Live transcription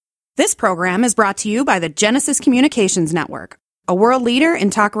This program is brought to you by the Genesis Communications Network, a world leader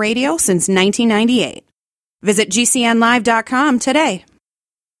in talk radio since 1998. Visit GCNlive.com today.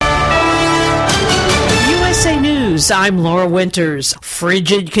 USA News, I'm Laura Winters.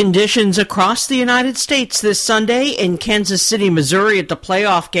 Frigid conditions across the United States this Sunday in Kansas City, Missouri at the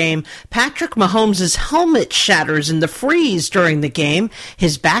playoff game. Patrick Mahomes' helmet shatters in the freeze during the game.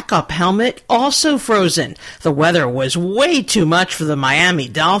 His backup helmet also frozen. The weather was way too much for the Miami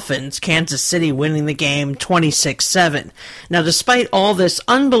Dolphins, Kansas City winning the game 26-7. Now, despite all this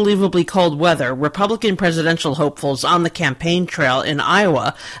unbelievably cold weather, Republican presidential hopefuls on the campaign trail in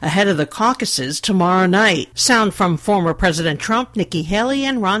Iowa ahead of the caucuses tomorrow night. Sound from former President Trump, Nikki Haley,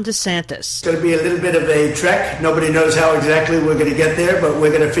 and Ron DeSantis. It's going to be a little bit of a trek. Nobody knows how exactly we're going to get there, but we're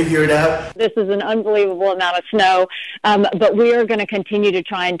going to figure it out. This is an unbelievable amount of snow, but we are going to continue to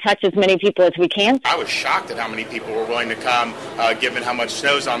try and touch as many people as we can. I was shocked at how many people were willing to come, given how much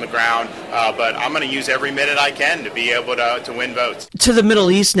snow's on the ground, but I'm going to use every minute I can to be able to win votes. To the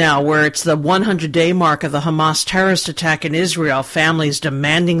Middle East now, where it's the 100-day mark of the Hamas terrorist attack in Israel, families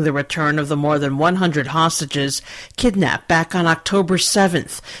demanding the return of the more than 100 hostages kidnapped back on October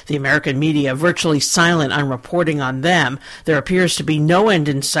 7th. The American media virtually silent on reporting on them. There appears to be no end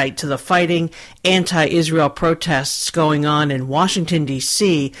in sight to the fighting. Anti-Israel protests going on in Washington,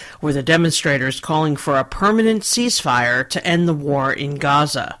 D.C., where the demonstrators calling for a permanent ceasefire to end the war in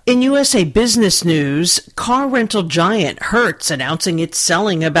Gaza. In USA Business News, car rental giant Hertz announcing it's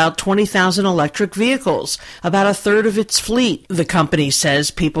selling about 20,000 electric vehicles, about a third of its fleet. The company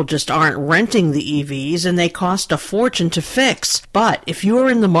says people just aren't renting the EVs and they cost a fortune to fix. But if you are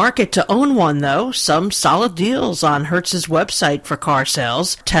in the market to own one, though, some solid deals on Hertz's website for car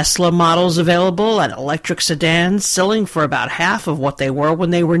sales. Tesla models available and electric sedans selling for about half of what they were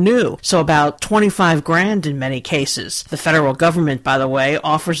when they were new, so about $25,000 in many cases. The federal government, by the way,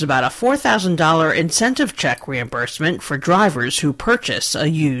 offers about a $4,000 incentive check reimbursement for drivers who purchase a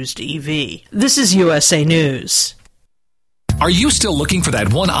used EV. This is USA News. Are you still looking for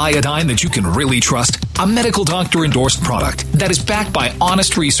that one iodine that you can really trust? A medical doctor-endorsed product that is backed by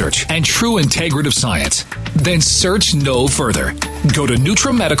honest research and true integrative science? Then search no further. Go to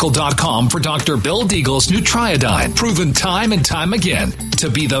NutriMedical.com for Dr. Bill Deagle's Nutriodine, proven time and time again to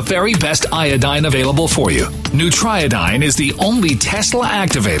be the very best iodine available for you. Nutriodine is the only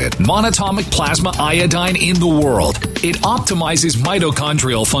Tesla-activated monatomic plasma iodine in the world. It optimizes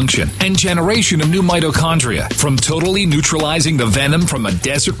mitochondrial function and generation of new mitochondria, from totally neutralizing the venom from a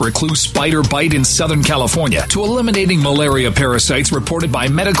desert recluse spider bite in Southern California to eliminating malaria parasites reported by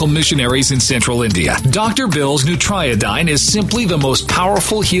medical missionaries in central India. Dr. Bill's Nutriodine is simply the most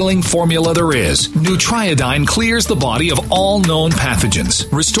powerful healing formula there is. Nutriodine clears the body of all known pathogens,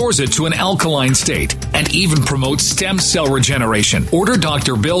 restores it to an alkaline state, and even promotes stem cell regeneration. Order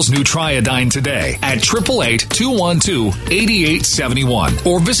Dr. Bill's Nutriodine today at 888-212-8871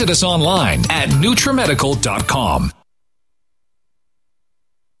 or visit us online at NutriMedical.com.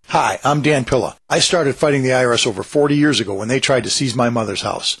 Hi, I'm Dan Pilla. I started fighting the IRS over 40 years ago when they tried to seize my mother's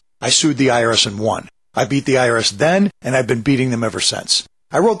house. I sued the IRS and won. I beat the IRS then, and I've been beating them ever since.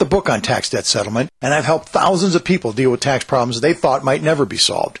 I wrote the book on tax debt settlement, and I've helped thousands of people deal with tax problems they thought might never be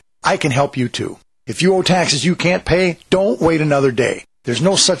solved. I can help you too. If you owe taxes you can't pay, don't wait another day. There's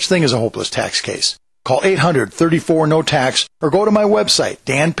no such thing as a hopeless tax case. Call 800-34-NO-TAX or go to my website,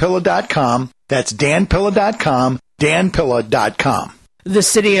 danpilla.com. That's danpilla.com, danpilla.com. The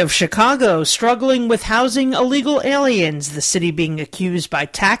city of Chicago struggling with housing illegal aliens, the city being accused by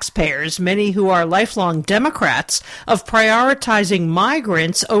taxpayers, many who are lifelong Democrats, of prioritizing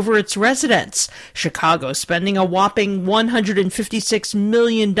migrants over its residents. Chicago spending a whopping $156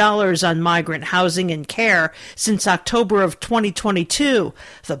 million on migrant housing and care since October of 2022.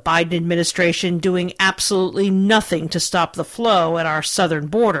 The Biden administration doing absolutely nothing to stop the flow at our southern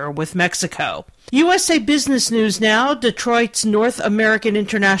border with Mexico. USA Business News now, Detroit's North American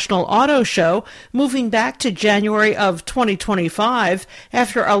International Auto Show moving back to January of 2025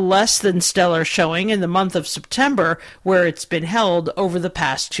 after a less than stellar showing in the month of September, where it's been held over the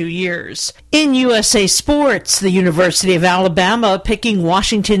past 2 years. In USA Sports, the University of Alabama picking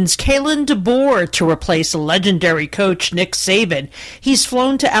Washington's Kalen DeBoer to replace legendary coach Nick Saban. He's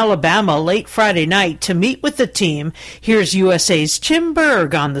flown to Alabama late Friday night to meet with the team. Here's USA's Tim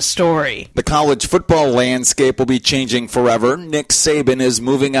Berg on the story. The college football landscape will be changing forever. Nick Saban is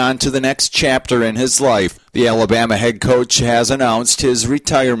moving on to the next chapter in his life. The Alabama head coach has announced his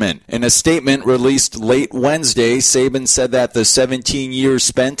retirement. In a statement released late Wednesday, Saban said that the 17 years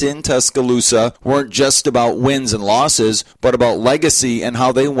spent in Tuscaloosa weren't just about wins and losses, but about legacy and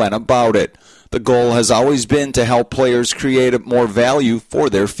how they went about it. The goal has always been to help players create more value for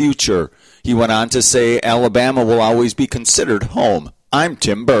their future. He went on to say Alabama will always be considered home. I'm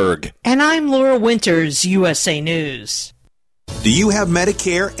Tim Berg. And I'm Laura Winters, USA News. Do you have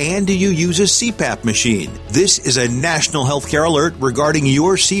Medicare and do you use a CPAP machine? This is a national healthcare alert regarding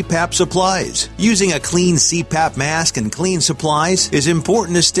your CPAP supplies. Using a clean CPAP mask and clean supplies is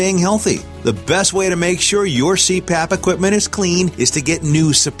important to staying healthy. The best way to make sure your CPAP equipment is clean is to get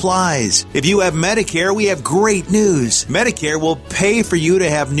new supplies. If you have Medicare, we have great news. Medicare will pay for you to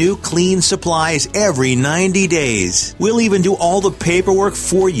have new clean supplies every 90 days. We'll even do all the paperwork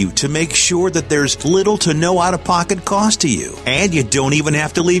for you to make sure that there's little to no out-of-pocket cost to you. And you don't even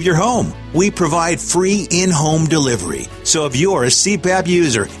have to leave your home. We provide free in-home delivery. So if you're a CPAP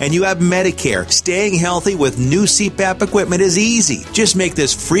user and you have Medicare, staying healthy with new CPAP equipment is easy. Just make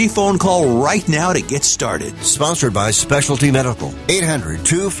this free phone call right now to get started. Sponsored by Specialty Medical.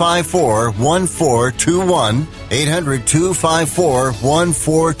 800-254-1421.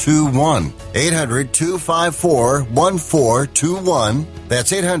 800-254-1421. 800-254-1421.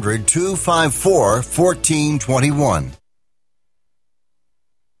 That's 800-254-1421.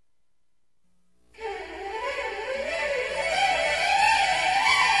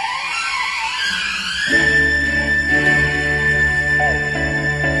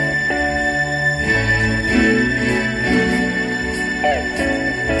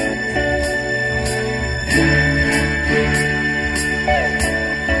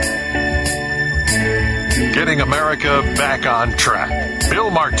 Getting America back on track. Bill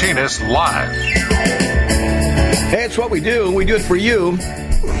Martinez live. Hey, it's what we do. We do it for you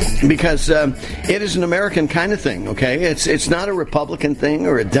because it is an American kind of thing, okay? It's not a Republican thing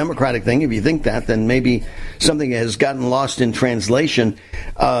or a Democratic thing. If you think that, then maybe something has gotten lost in translation.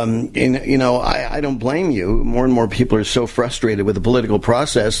 I don't blame you. More and more people are so frustrated with the political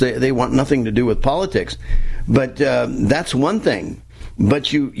process. They want nothing to do with politics. But that's one thing.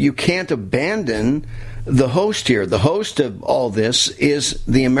 But you can't abandon the host here. The host of all this is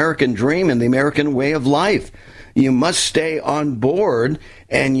the American dream and the American way of life. You must stay on board,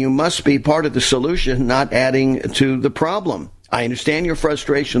 and you must be part of the solution, not adding to the problem. I understand your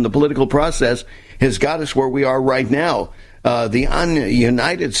frustration. The political process has got us where we are right now. The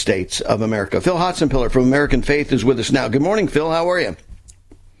ununited states of America. Phil Hotzenpiller from American Faith is with us now. Good morning, Phil. How are you?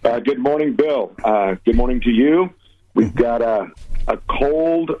 Good morning, Bill. Good morning to you. We've got a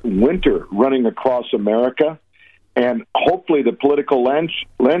cold winter running across America, and hopefully the political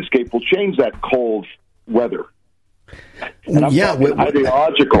landscape will change that cold weather. And I'm talking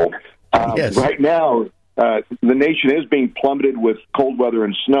ideological. Yes. Right now, the nation is being plummeted with cold weather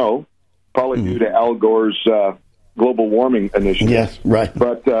and snow, probably due to Al Gore's global warming initiative. Yes, right.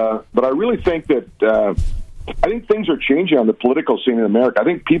 But I really think that I think things are changing on the political scene in America. I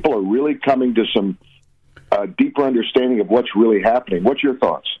think people are really coming to some deeper understanding of what's really happening. What's your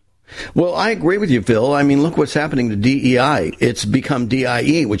thoughts? Well, I agree with you, Phil. I mean, look what's happening to DEI. It's become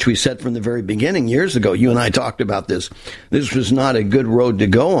DIE, which we said from the very beginning years ago. You and I talked about this. This was not a good road to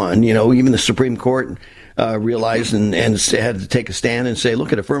go on. You know, even the Supreme Court realized and had to take a stand and say,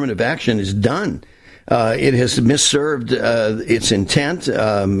 look, affirmative action is done. It has misserved its intent.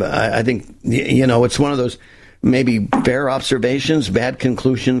 I think, it's one of those maybe fair observations, bad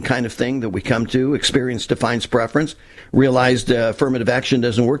conclusion kind of thing that we come to. Experience defines preference. Realized affirmative action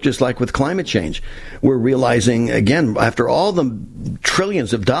doesn't work, just like with climate change. We're realizing, again, after all the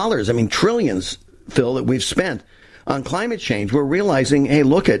trillions of dollars, trillions, Phil, that we've spent on climate change, we're realizing, hey,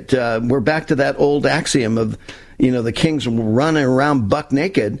 look we're back to that old axiom of, the kings running around buck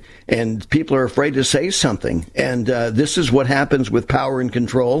naked and people are afraid to say something. And this is what happens with power and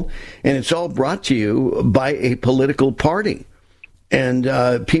control. And it's all brought to you by a political party. And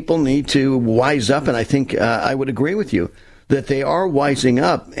people need to wise up. And I think I would agree with you that they are wising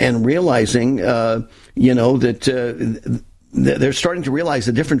up and realizing, that they're starting to realize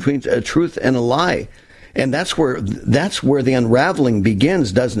the difference between a truth and a lie. And that's where the unraveling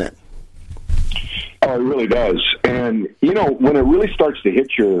begins, doesn't it? Oh, it really does. And, when it really starts to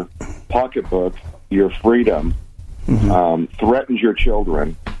hit your pocketbook, your freedom, threatens your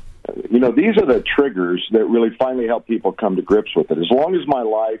children, these are the triggers that really finally help people come to grips with it. As long as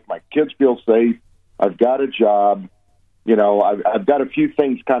my kids feel safe, I've got a job, I've got a few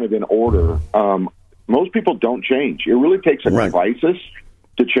things kind of in order, most people don't change. It really takes a crisis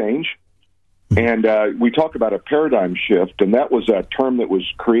to change. And we talk about a paradigm shift, and that was a term that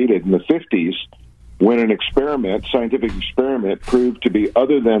was created in the 50s when an scientific experiment, proved to be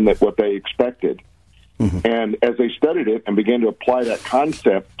other than what they expected. And as they studied it and began to apply that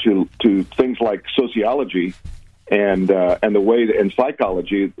concept to things like sociology and the way that, in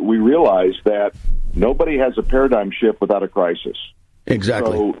psychology, we realize that nobody has a paradigm shift without a crisis.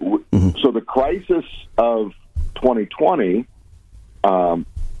 Exactly. So the crisis of 2020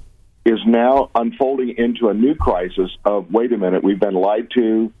 is now unfolding into a new crisis of, wait a minute, we've been lied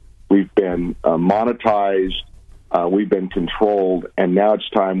to, we've been monetized, we've been controlled, and now it's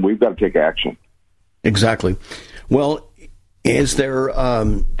time, we've got to take action. Exactly. Well, is there,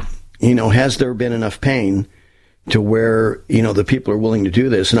 has there been enough pain to where, the people are willing to do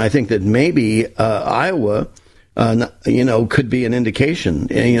this? And I think that maybe Iowa, could be an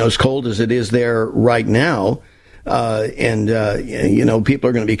indication. As cold as it is there right now, people are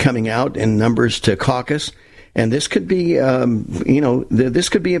going to be coming out in numbers to caucus, and this could be, this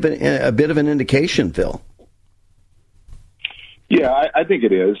could be a bit of an indication, Phil. Yeah, I think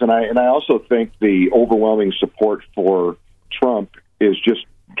it is, and I also think the overwhelming support for Trump is just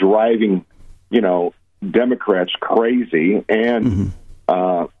driving, Democrats crazy, and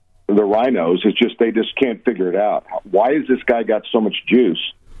the rhinos. It's just they just can't figure it out. Why has this guy got so much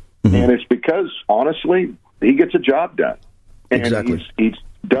juice? And it's because, honestly, he gets a job done, and exactly. he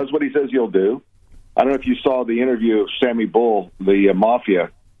does what he says he'll do. I don't know if you saw the interview of Sammy Bull, the mafia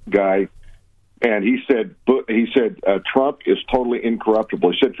guy, and he said Trump is totally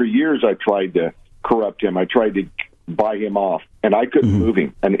incorruptible. He said, for years I tried to corrupt him. I tried to buy him off, and I couldn't move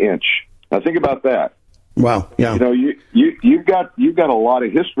him an inch. Now think about that. Wow. Yeah. You've got a lot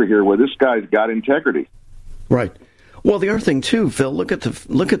of history here where this guy's got integrity. Right. Well, the other thing too, Phil, look at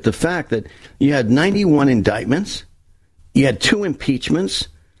the fact that you had 91 indictments, you had 2 impeachments.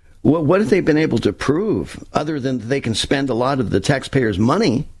 What have they been able to prove other than they can spend a lot of the taxpayers'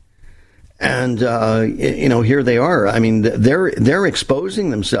 money? And here they are. I mean, they're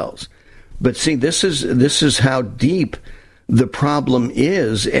exposing themselves. But see, this is how deep the problem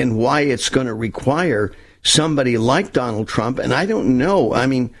is, and why it's going to require somebody like Donald Trump. And I don't know. I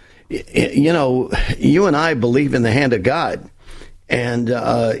mean, you and I believe in the hand of God, and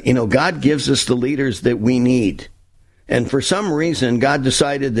God gives us the leaders that we need. And for some reason, God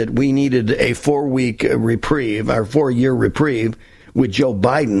decided that we needed a 4-week reprieve, our 4-year reprieve with Joe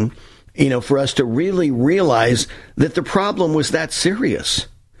Biden, for us to really realize that the problem was that serious.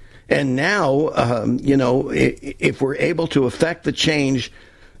 And now, if we're able to affect the change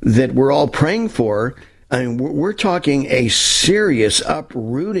that we're all praying for, I mean, we're talking a serious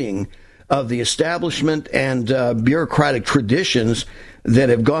uprooting of the establishment and bureaucratic traditions that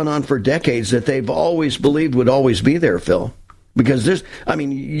have gone on for decades that they've always believed would always be there, Phil. Because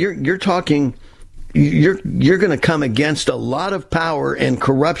you're talking, you're going to come against a lot of power and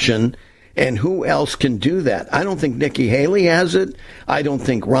corruption, and who else can do that? I don't think Nikki Haley has it. I don't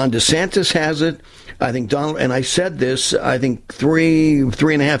think Ron DeSantis has it. I think Donald, and I said this, I think three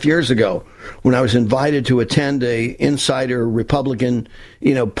and a half years ago, when I was invited to attend a insider Republican,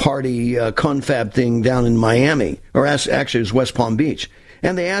 party confab thing down in Miami, or actually it was West Palm Beach.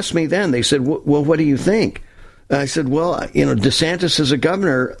 And they asked me then, they said, well, what do you think? And I said, well, DeSantis is a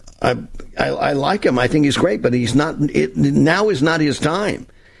governor. I like him. I think he's great, but he's not, now is not his time.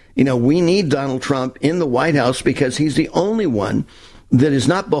 We need Donald Trump in the White House because he's the only one that is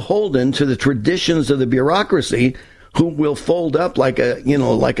not beholden to the traditions of the bureaucracy, who will fold up like a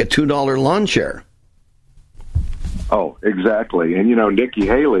 $2 lawn chair. Oh, exactly. And, Nikki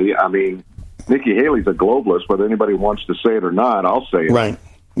Haley's a globalist, whether anybody wants to say it or not, I'll say it. Right.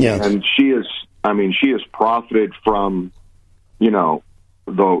 Yeah. And she has profited from, the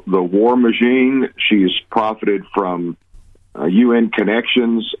war machine. She's profited from UN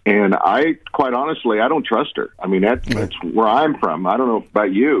connections, and quite honestly, I don't trust her. I mean, that's where I'm from. I don't know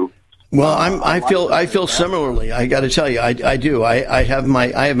about you. Well, I feel similarly. I got to tell you, I do. I have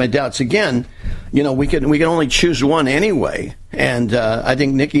my doubts. Again, we can only choose one anyway, and I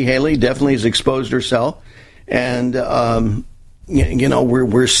think Nikki Haley definitely has exposed herself, and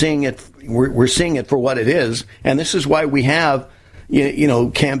we're seeing it. We're seeing it for what it is, and this is why we have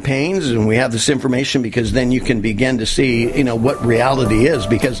campaigns, and we have this information, because then you can begin to see, what reality is.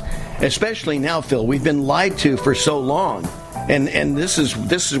 Because especially now, Phil, we've been lied to for so long, and this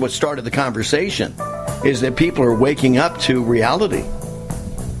is what started the conversation, is that people are waking up to reality.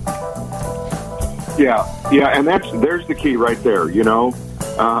 Yeah, and there's the key right there.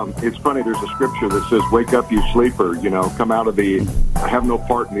 It's funny. There's a scripture that says, "Wake up, you sleeper! Come out of have no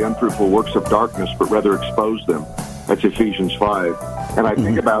part in the unfruitful works of darkness, but rather expose them." That's Ephesians 5. And I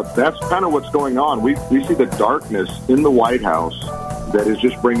think about that's kind of what's going on. We see the darkness in the White House that is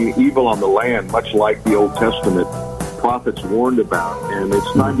just bringing evil on the land, much like the Old Testament prophets warned about. And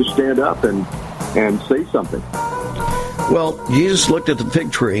it's time to stand up and say something. Well, Jesus looked at the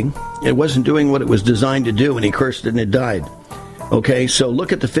fig tree. It wasn't doing what it was designed to do, and he cursed it and it died. Okay, so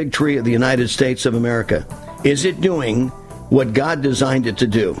look at the fig tree of the United States of America. Is it doing what God designed it to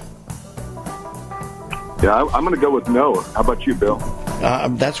do? Yeah, I'm going to go with no. How about you, Bill?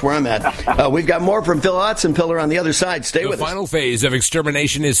 That's where I'm at. We've got more from Phil Otzenpiller on the other side. Stay with us. The final phase of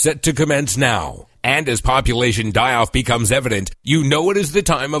extermination is set to commence now. And as population die-off becomes evident, you know it is the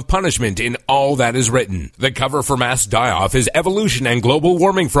time of punishment in all that is written. The cover for mass die-off is evolution and global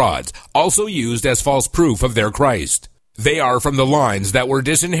warming frauds, also used as false proof of their Christ. They are from the lines that were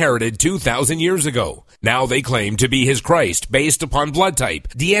disinherited 2,000 years ago. Now they claim to be his Christ based upon blood type,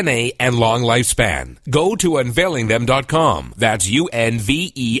 DNA, and long lifespan. Go to unveilingthem.com. That's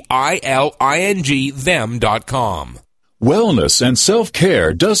UNVEILING them.com. Wellness and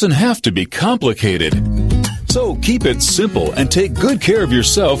self-care doesn't have to be complicated. So keep it simple and take good care of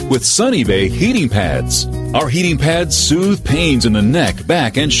yourself with Sunny Bay heating pads. Our heating pads soothe pains in the neck,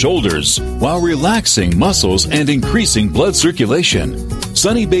 back, and shoulders while relaxing muscles and increasing blood circulation.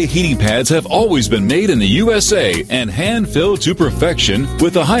 Sunny Bay heating pads have always been made in the USA and hand-filled to perfection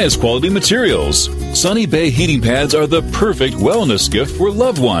with the highest quality materials. Sunny Bay heating pads are the perfect wellness gift for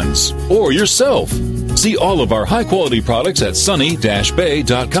loved ones or yourself. See all of our high-quality products at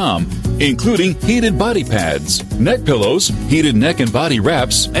sunny-bay.com, including heated body pads, neck pillows, heated neck and body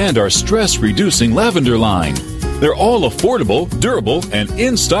wraps, and our stress-reducing lavender line. They're all affordable, durable, and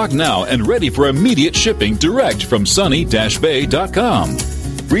in stock now and ready for immediate shipping direct from sunny-bay.com.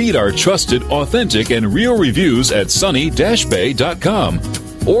 Read our trusted, authentic, and real reviews at sunny-bay.com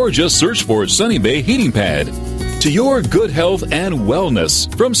or just search for Sunny Bay Heating Pad. To your good health and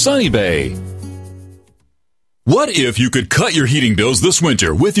wellness from Sunny Bay. What if you could cut your heating bills this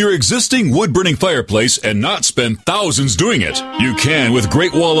winter with your existing wood-burning fireplace and not spend thousands doing it? You can with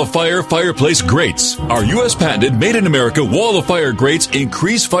Great Wall of Fire fireplace grates. Our U.S. patented made-in-America Wall of Fire grates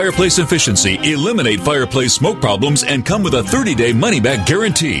increase fireplace efficiency, eliminate fireplace smoke problems, and come with a 30-day money-back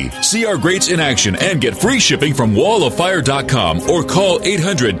guarantee. See our grates in action and get free shipping from walloffire.com or call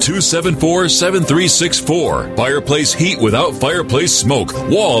 800-274-7364. Fireplace heat without fireplace smoke.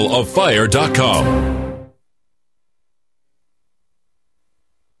 walloffire.com.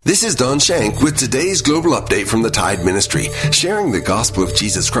 This is Don Shank with today's global update from the Tide Ministry, sharing the gospel of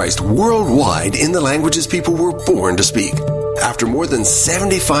Jesus Christ worldwide in the languages people were born to speak. After more than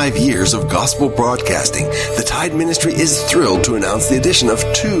 75 years of gospel broadcasting, the Tide Ministry is thrilled to announce the addition of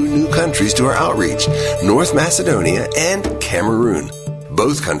 2 new countries to our outreach, North Macedonia and Cameroon.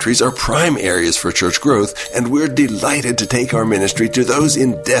 Both countries are prime areas for church growth, and we're delighted to take our ministry to those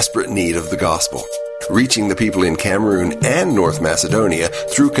in desperate need of the gospel. Reaching the people in Cameroon and North Macedonia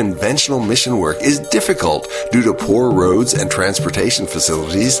through conventional mission work is difficult due to poor roads and transportation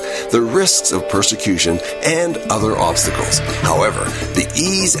facilities, the risks of persecution, and other obstacles. However, the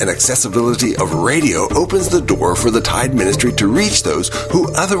ease and accessibility of radio opens the door for the Tide Ministry to reach those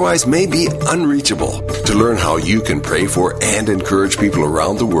who otherwise may be unreachable. To learn how you can pray for and encourage people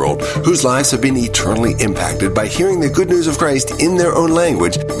around the world whose lives have been eternally impacted by hearing the good news of Christ in their own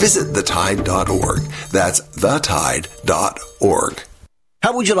language, visit thetide.org. That's thetide.org.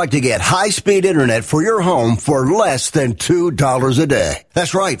 How would you like to get high-speed internet for your home for less than $2 a day?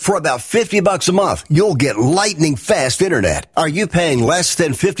 That's right. For about $50 a month, you'll get lightning fast internet. Are you paying less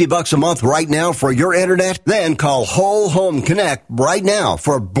than $50 a month right now for your internet? Then call Whole Home Connect right now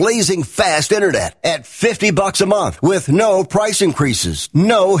for blazing fast internet at $50 a month with no price increases,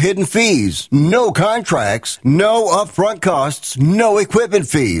 no hidden fees, no contracts, no upfront costs, no equipment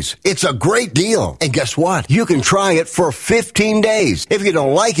fees. It's a great deal. And guess what? You can try it for 15 days. If you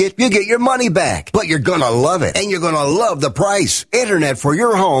don't like it, you get your money back. But you're gonna love it, and you're gonna love the price. Internet for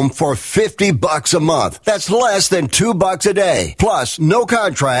your home for $50 a month. That's less than $2 a day. Plus, no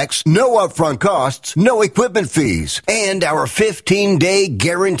contracts, no upfront costs, no equipment fees, and our 15-day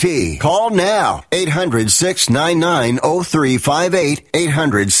guarantee. Call now. 800-699-0358.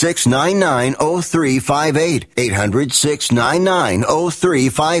 800-699-0358.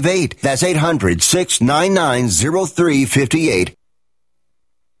 800-699-0358. That's 800-699-0358.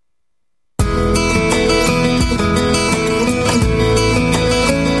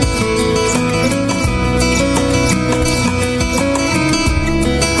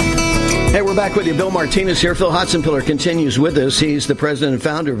 We're back Back with you, Bill Martinez here. Phil Hotzenpiller continues with us. He's the president and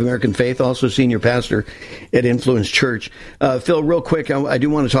founder of American Faith, also senior pastor at Influence Church. Phil, real quick, I do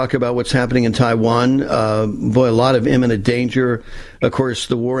want to talk about what's happening in Taiwan. Boy, a lot of imminent danger. Of course,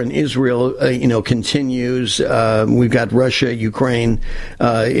 the war in Israel, continues. We've got Russia, Ukraine.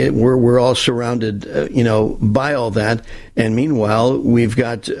 We're all surrounded, by all that. And meanwhile, we've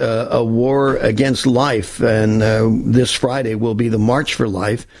got a war against life. And this Friday will be the March for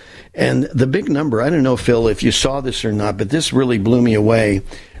Life. And the big number, I don't know, Phil, if you saw this or not, but this really blew me away,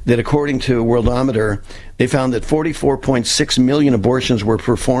 that according to Worldometer, they found that 44.6 million abortions were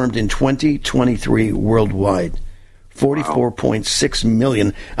performed in 2023 worldwide. 44.6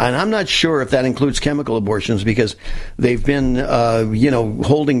 million. And I'm not sure if that includes chemical abortions, because they've been,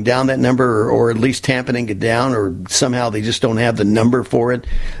 holding down that number, or at least tamping it down, or somehow they just don't have the number for it.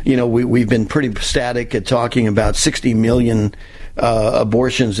 We've been pretty static at talking about 60 million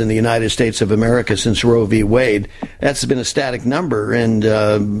abortions in the United States of America since Roe v. Wade. That's been a static number,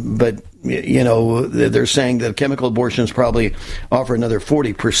 but they're saying that chemical abortions probably offer another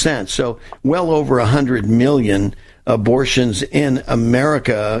 40%. So well over 100 million abortions in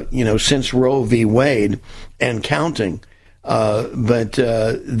America, since Roe v. Wade and counting. But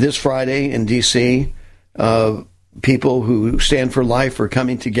this Friday in D.C., people who stand for life are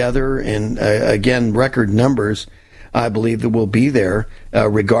coming together, and again, record numbers, I believe, that will be there,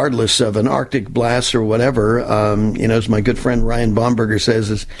 regardless of an Arctic blast or whatever. As my good friend Ryan Baumberger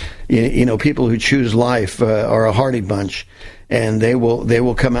says, people who choose life are a hardy bunch, and they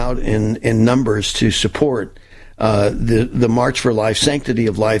will come out in numbers to support the March for Life, sanctity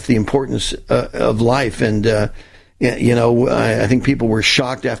of life, the importance of life. And I think people were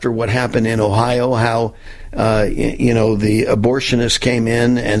shocked after what happened in Ohio, how the abortionists came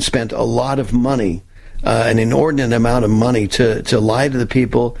in and spent a lot of money, an inordinate amount of money, to lie to the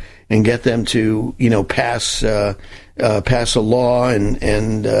people and get them to pass a law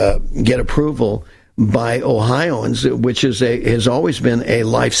and get approval by Ohioans, which has always been a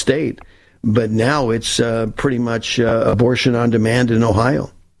life state, but now it's pretty much abortion on demand in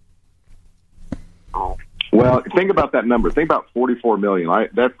Ohio. Well, think about that number. Think about 44 million.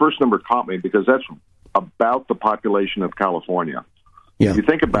 That first number caught me, because that's about the population of California. Yeah, if you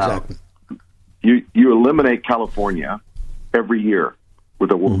think about exactly. You eliminate California every year with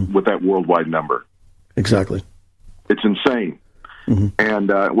that worldwide number. Exactly. It's insane. Mm-hmm. And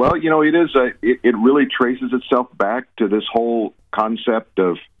it really traces itself back to this whole concept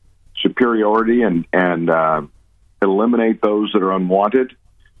of superiority and eliminate those that are unwanted.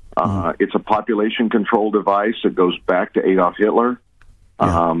 It's a population control device that goes back to Adolf Hitler.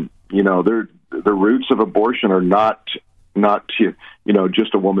 Yeah. The roots of abortion are not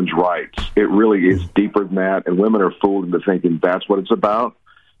just a woman's rights. It really is deeper than that, and women are fooled into thinking that's what it's about.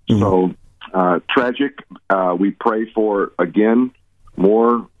 So tragic. We pray for, again,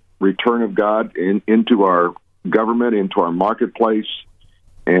 more return of God into our government, into our marketplace.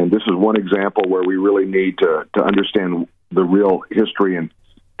 And this is one example where we really need to understand the real history and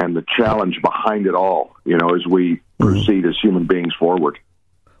the challenge behind it all, as we proceed as human beings forward.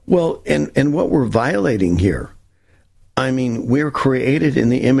 Well, and what we're violating here, I mean, we're created in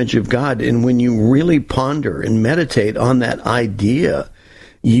the image of God. And when you really ponder and meditate on that idea,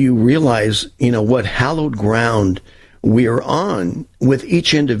 you realize, what hallowed ground we are on with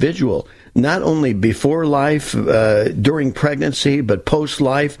each individual, not only before life, during pregnancy, but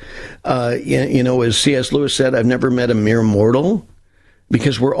post-life. As C.S. Lewis said, I've never met a mere mortal,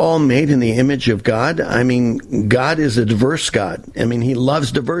 because we're all made in the image of God. I mean, God is a diverse God. I mean, he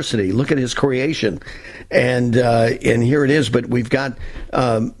loves diversity. Look at his creation. And here it is. But we've got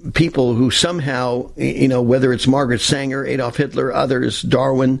people who somehow, whether it's Margaret Sanger, Adolf Hitler, others,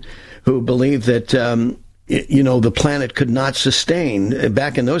 Darwin, who believe that, the planet could not sustain.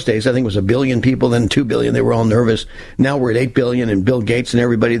 Back in those days, I think it was 1 billion people, then 2 billion. They were all nervous. Now we're at 8 billion, and Bill Gates and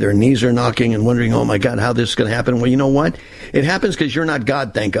everybody, their knees are knocking and wondering, oh my God, how this is going to happen. Well, you know what? It happens because you're not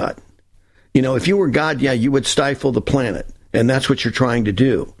God, thank God. If you were God, you would stifle the planet, and that's what you're trying to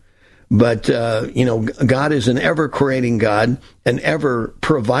do. But, God is an ever-creating God, an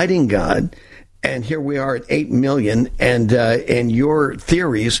ever-providing God, and here we are at 8 million, and your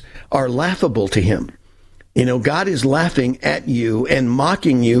theories are laughable to him. God is laughing at you and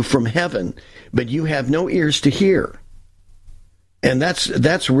mocking you from heaven, but you have no ears to hear. And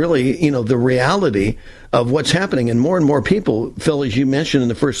that's really, the reality of what's happening. And more people, Phil, as you mentioned in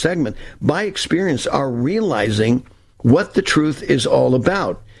the first segment, by experience are realizing what the truth is all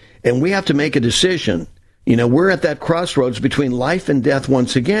about. And we have to make a decision. We're at that crossroads between life and death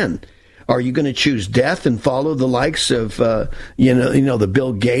once again. Are you going to choose death and follow the likes of, the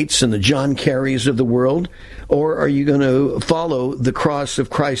Bill Gates and the John Kerrys of the world? Or are you going to follow the cross of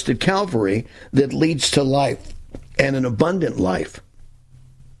Christ at Calvary that leads to life and an abundant life?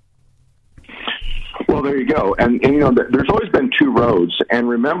 Well, there you go. And there's always been two roads. And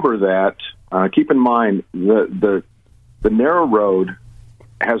remember that, keep in mind, the narrow road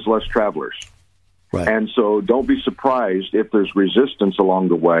has less travelers. Right. And so don't be surprised if there's resistance along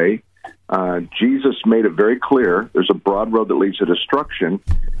the way. Jesus made it very clear there's a broad road that leads to destruction,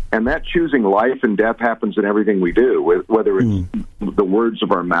 and that choosing life and death happens in everything we do, whether it's the words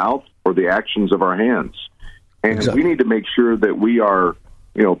of our mouth or the actions of our hands. And we need to make sure that we are,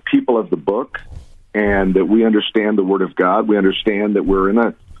 people of the book, and that we understand the Word of God. We understand that we're in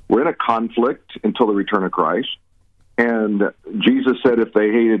a conflict until the return of Christ. And Jesus said, if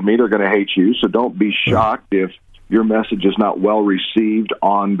they hated me, they're going to hate you. So don't be shocked if your message is not well received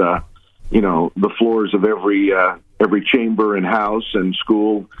on the floors of every chamber and house and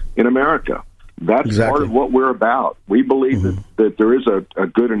school in America. That's part of what we're about. We believe that there is a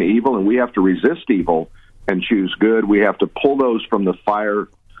good and evil, and we have to resist evil and choose good. We have to pull those from the fire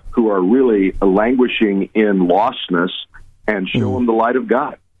who are really languishing in lostness and show them the light of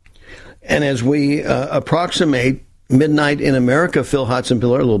God. And as we approximate Midnight in America, Phil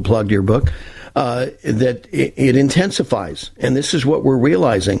Hodson-Pillar, a little plug to your book, that it intensifies. And this is what we're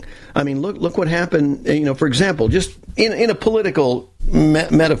realizing. I mean, look what happened, for example, just in a political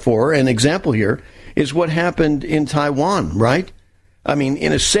metaphor, an example here is what happened in Taiwan, right? I mean,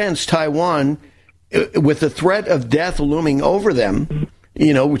 in a sense, Taiwan, with the threat of death looming over them,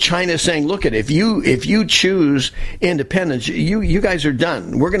 China saying, look, if you choose independence, you guys are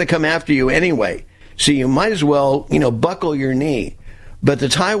done. We're going to come after you anyway. So you might as well, buckle your knee. But the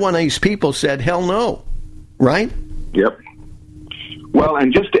Taiwanese people said, hell no, right? Yep. Well,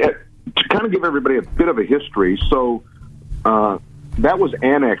 and just to kind of give everybody a bit of a history, so that was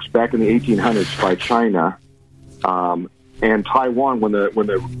annexed back in the 1800s by China, and Taiwan, when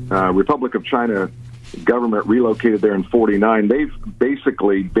the Republic of China government relocated there in 1949, they've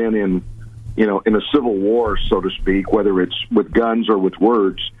basically been in a civil war, so to speak, whether it's with guns or with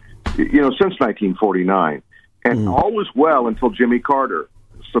words, since 1949. And all was well until Jimmy Carter.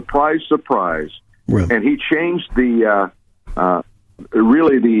 Surprise, surprise. Right. And he changed the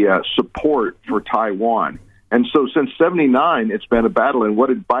support for Taiwan. And so since 1979, it's been a battle. And what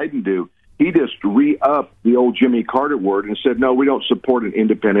did Biden do? He just re-upped the old Jimmy Carter word and said, no, we don't support an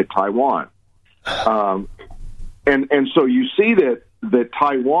independent Taiwan. And so you see that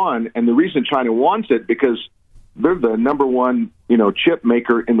Taiwan, and the reason China wants it, because they're the number one, chip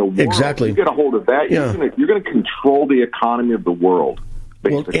maker in the world. Exactly. You get a hold of that, you're going to control the economy of the world.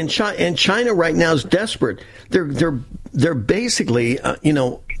 Basically. Well, and China right now is desperate. They're basically,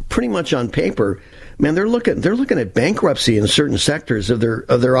 pretty much on paper, man. They're looking at bankruptcy in certain sectors of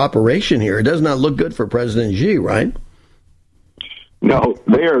their operation here. It does not look good for President Xi, right? No,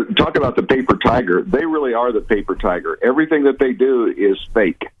 they are talking about the paper tiger. They really are the paper tiger. Everything that they do is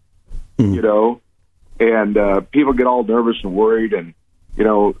fake, and people get all nervous and worried. And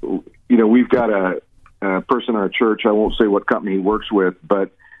we've got a person in our church. I won't say what company he works with,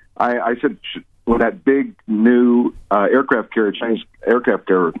 but I said when that big new Chinese aircraft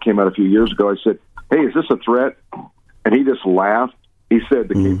carrier came out a few years ago, I said, "Hey, is this a threat?" And he just laughed. He said,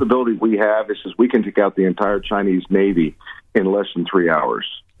 "The capability we have, he says, we can take out the entire Chinese Navy in less than 3 hours."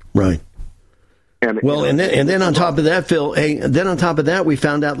 Right. And then on top of that, Phil, we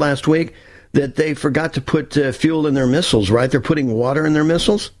found out last week that they forgot to put fuel in their missiles, right? They're putting water in their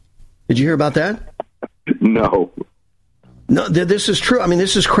missiles. Did you hear about that? No. No, this is true. I mean,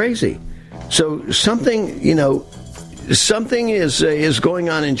 this is crazy. So something is going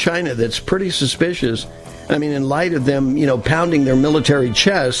on in China that's pretty suspicious. I mean, in light of them, pounding their military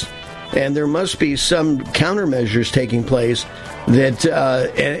chest, and there must be some countermeasures taking place that,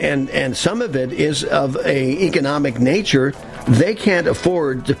 and some of it is of a economic nature. They can't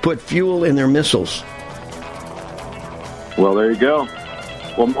afford to put fuel in their missiles. Well, there you go.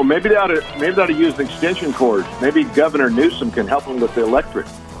 Well, maybe they ought to use an extension cord. Maybe Governor Newsom can help them with the electric.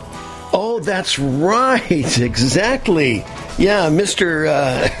 Oh, that's right. Exactly. Yeah, Mr.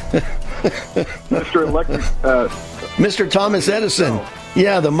 Electric. Mr. Thomas Edison.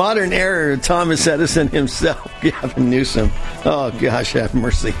 Yeah, the modern era, Thomas Edison himself, Gavin Newsom. Oh, gosh, have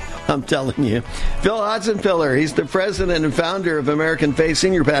mercy. I'm telling you. Phil Hodson-Pillar, he's the president and founder of American Faith,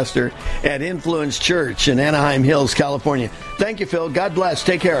 senior pastor at Influence Church in Anaheim Hills, California. Thank you, Phil. God bless.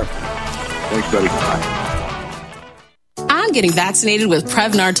 Take care. Thanks, buddy. Bye. I I'm getting vaccinated with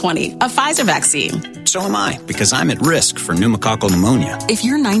Prevnar 20, a Pfizer vaccine. So am I, because I'm at risk for pneumococcal pneumonia. If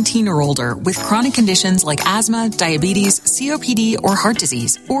you're 19 or older with chronic conditions like asthma, diabetes, COPD, or heart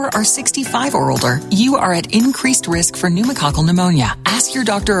disease, or are 65 or older, you are at increased risk for pneumococcal pneumonia. Ask your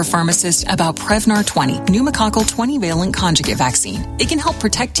doctor or pharmacist about Prevnar 20, pneumococcal 20-valent conjugate vaccine. It can help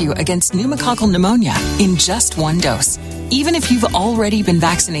protect you against pneumococcal pneumonia in just one dose. Even if you've already been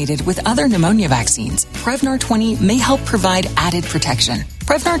vaccinated with other pneumonia vaccines, Prevnar 20 may help provide added protection.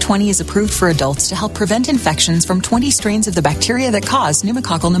 Prevnar 20 is approved for adults to help prevent infections from 20 strains of the bacteria that cause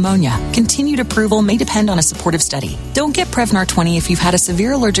pneumococcal pneumonia. Continued approval may depend on a supportive study. Don't get Prevnar 20 if you've had a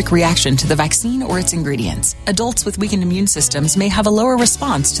severe allergic reaction to the vaccine or its ingredients. Adults with weakened immune systems may have a lower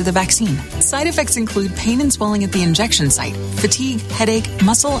response to the vaccine. Side effects include pain and swelling at the injection site, fatigue, headache,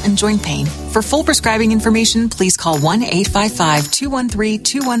 muscle, and joint pain. For full prescribing information, please call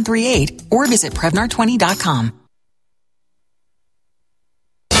 1-855-213-2138 or visit Prevnar20.com.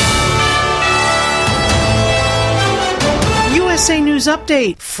 USA News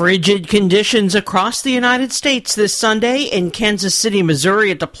Update. Frigid conditions across the United States this Sunday. In Kansas City,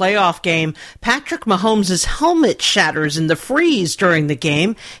 Missouri at the playoff game, Patrick Mahomes' helmet shatters in the freeze during the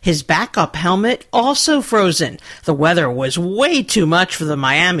game. His backup helmet also frozen. The weather was way too much for the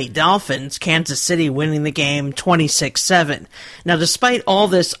Miami Dolphins, Kansas City winning the game 26-7. Now, despite all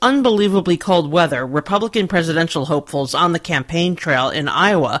this unbelievably cold weather, Republican presidential hopefuls on the campaign trail in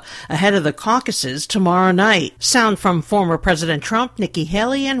Iowa ahead of the caucuses tomorrow night. Sound from former President Trump, Nikki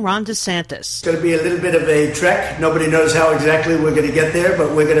Haley, and Ron DeSantis. It's going to be a little bit of a trek. Nobody knows how exactly we're going to get there,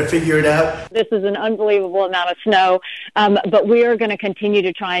 but we're going to figure it out. This is an unbelievable amount of snow, but we are going to continue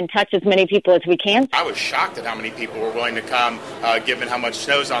to try and touch as many people as we can. I was shocked at how many people were willing to come, given how much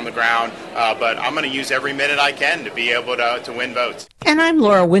snow's on the ground, but I'm going to use every minute I can to be able to win votes. And I'm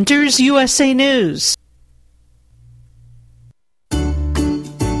Laura Winters, USA News.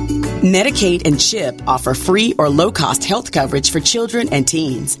 Medicaid and CHIP offer free or low-cost health coverage for children and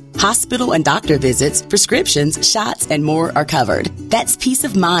teens. Hospital and doctor visits, prescriptions, shots, and more are covered. That's peace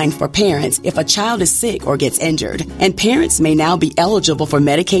of mind for parents if a child is sick or gets injured. And parents may now be eligible for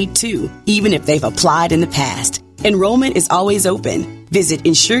Medicaid too, even if they've applied in the past. Enrollment is always open. Visit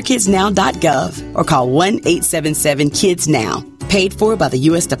InsureKidsNow.gov or call 1-877-KIDS-NOW. Paid for by the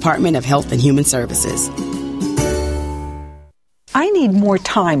U.S. Department of Health and Human Services. I need more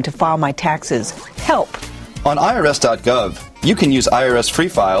time to file my taxes. Help. On IRS.gov, you can use IRS Free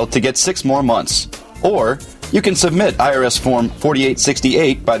File to get 6 more months. Or you can submit IRS Form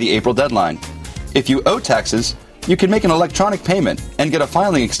 4868 by the April deadline. If you owe taxes, you can make an electronic payment and get a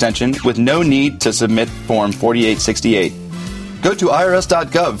filing extension with no need to submit Form 4868. Go to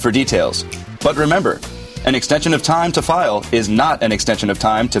IRS.gov for details. But remember, an extension of time to file is not an extension of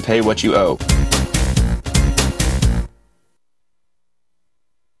time to pay what you owe.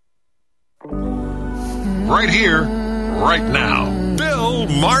 Right here, right now, Bill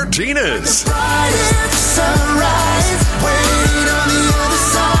Martinez. Welcome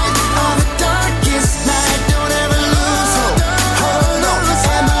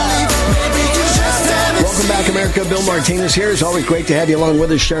back, America. Bill Martinez here. It's always great to have you along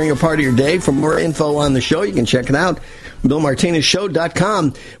with us, sharing a part of your day. For more info on the show, you can check it out.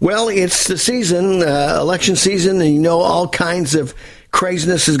 BillMartinezShow.com. Well, it's the season, election season, and you know all kinds of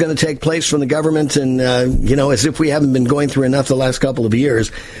craziness is going to take place from the government, and, as if we haven't been going through enough the last couple of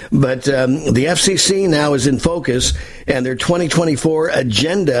years. But the FCC now is in focus, and their 2024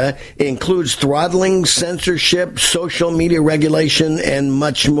 agenda includes throttling, censorship, social media regulation, and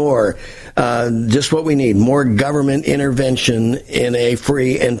much more. Just what we need, more government intervention in a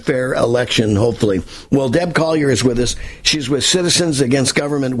free and fair election, hopefully. Well, Deb Collier is with us. She's with Citizens Against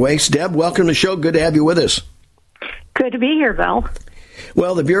Government Waste. Deb, welcome to the show. Good to have you with us. Good to be here, Bill.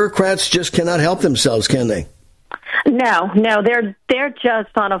 Well, the bureaucrats just cannot help themselves, can they? No, they're just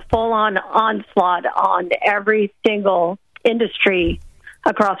on a full-on onslaught on every single industry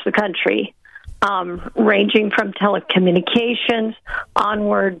across the country, ranging from telecommunications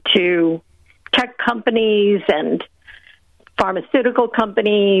onward to tech companies and pharmaceutical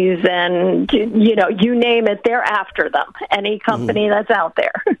companies, and you name it, they're after them. Any company that's out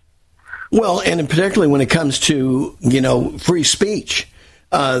there. Well, and particularly when it comes to free speech.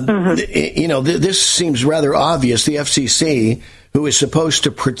 This seems rather obvious. The FCC, who is supposed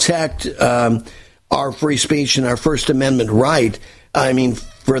to protect our free speech and our First Amendment right, I mean,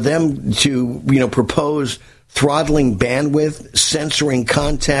 for them to, propose throttling bandwidth, censoring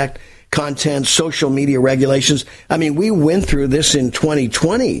content, social media regulations. I mean, we went through this in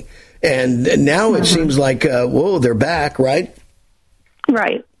 2020, and now it seems like, they're back, right?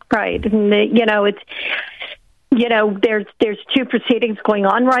 Right. And, there's two proceedings going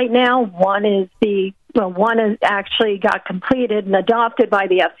on right now. One is actually got completed and adopted by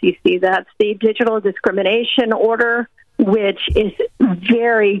the FCC. That's the digital discrimination order, which is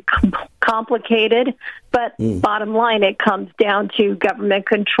very complicated. But bottom line, it comes down to government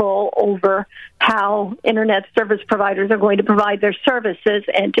control over how Internet service providers are going to provide their services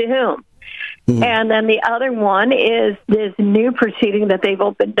and to whom. And then the other one is this new proceeding that they've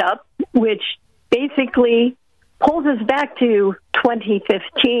opened up, which basically pulls us back to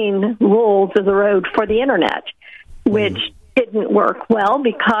 2015 rules of the road for the Internet, which didn't work well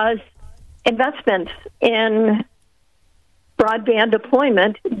because investments in broadband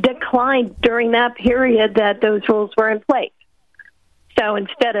deployment declined during that period that those rules were in place. So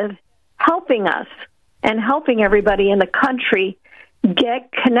instead of helping us and helping everybody in the country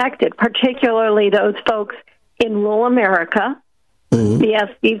get connected, particularly those folks in rural America, the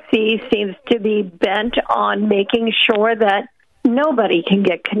FCC seems to be bent on making sure that nobody can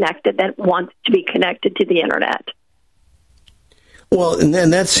get connected that wants to be connected to the Internet. Well, and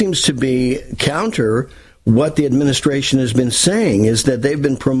then that seems to be counter what the administration has been saying, is that they've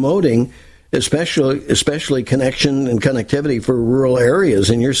been promoting especially connection and connectivity for rural areas,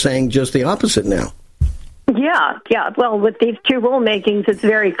 and you're saying just the opposite now. Yeah. Well, with these two rulemakings, it's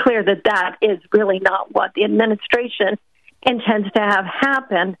very clear that that is really not what the administration intends to have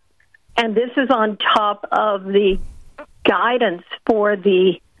happen. And this is on top of the guidance for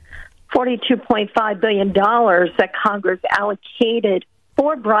the $42.5 billion that Congress allocated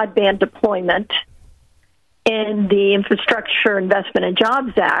for broadband deployment in the Infrastructure Investment and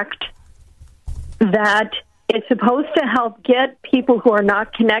Jobs Act, that it's supposed to help get people who are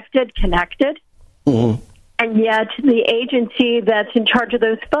not connected. And yet the agency that's in charge of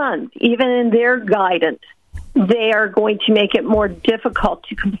those funds, even in their guidance, they are going to make it more difficult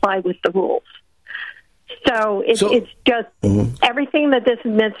to comply with the rules. So it's just everything that this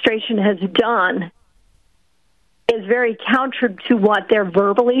administration has done is very counter to what they're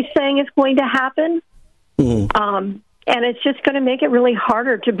verbally saying is going to happen. And it's just going to make it really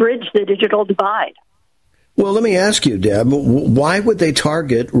harder to bridge the digital divide. Well, let me ask you, Deb, why would they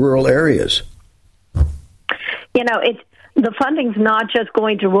target rural areas? The funding's not just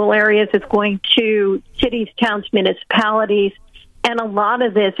going to rural areas, it's going to cities, towns, municipalities, and a lot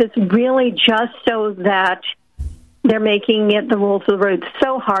of this is really just so that they're making it the rules of the road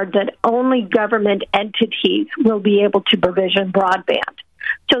so hard that only government entities will be able to provision broadband.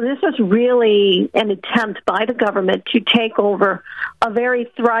 So this is really an attempt by the government to take over a very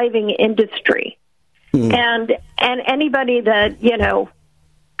thriving industry. And anybody that,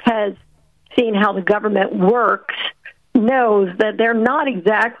 has seen how the government works knows that they're not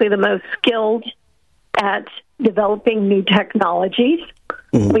exactly the most skilled at developing new technologies.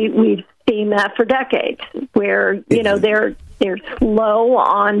 We've seen that for decades, where they're slow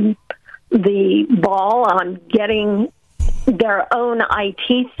on the ball on getting their own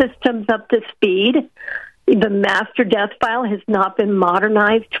IT systems up to speed. The master death file has not been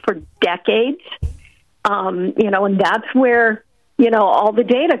modernized for decades, and that's where all the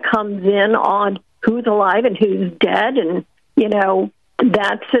data comes in on who's alive and who's dead, and,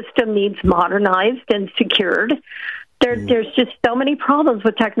 that system needs modernized and secured. There's just so many problems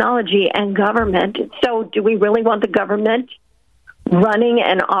with technology and government. So do we really want the government running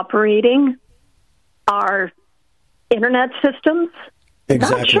and operating our Internet systems?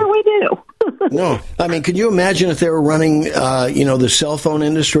 Exactly. Not sure we do. No. I mean, could you imagine if they were running, the cell phone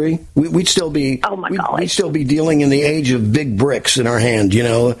industry? We'd still be, we'd still be dealing in the age of big bricks in our hand,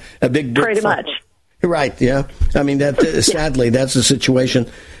 a big brick. Pretty much. Right, yeah. I mean, sadly, that's the situation.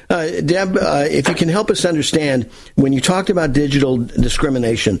 Deb, if you can help us understand, when you talked about digital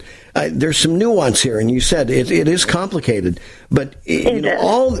discrimination, there's some nuance here, and you said it is complicated. But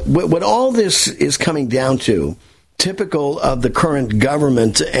what all this is coming down to, typical of the current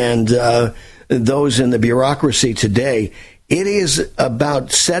government and those in the bureaucracy today, it is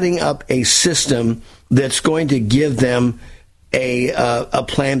about setting up a system that's going to give them a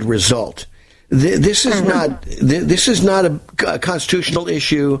planned result. This is not a constitutional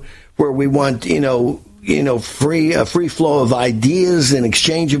issue where we want a free flow of ideas and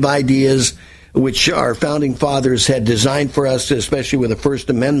exchange of ideas, which our founding fathers had designed for us, especially with the First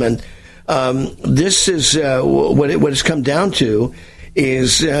Amendment. This is what it's come down to.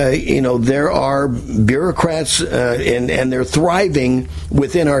 Is there are bureaucrats and they're thriving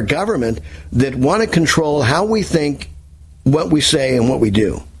within our government that want to control how we think, what we say, and what we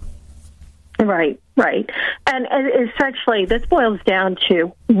do. Right. And essentially, this boils down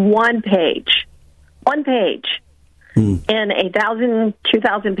to one page in a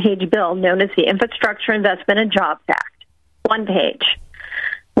 2,000-page bill known as the Infrastructure Investment and Jobs Act. One page,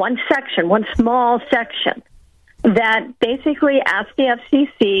 one section, one small section that basically asked the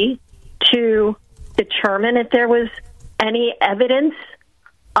FCC to determine if there was any evidence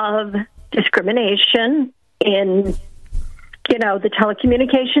of discrimination in, the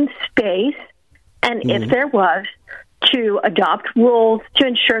telecommunications space, and if there was, to adopt rules to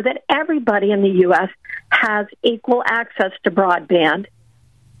ensure that everybody in the U.S. has equal access to broadband,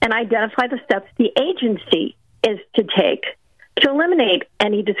 and identify the steps the agency is to take to eliminate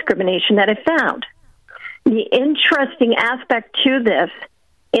any discrimination that it found. The interesting aspect to this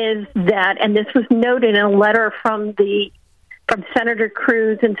is that, and this was noted in a letter from Senator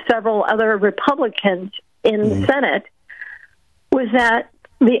Cruz and several other Republicans in the Senate, was that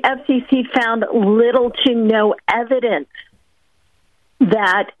the FCC found little to no evidence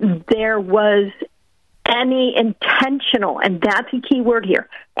that there was any intentional, and that's a key word here,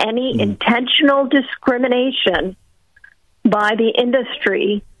 any intentional discrimination by the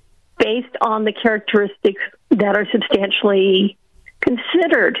industry based on the characteristics that are substantially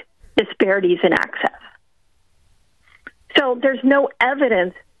considered disparities in access. So there's no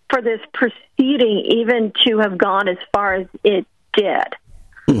evidence for this proceeding even to have gone as far as it did.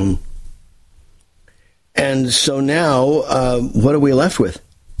 And so now, what are we left with?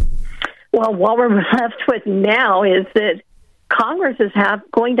 Well, what we're left with now is that Congress is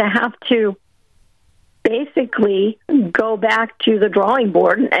going to have to basically go back to the drawing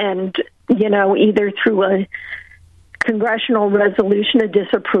board and, either through a congressional resolution of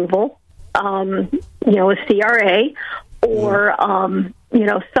disapproval, a CRA, or,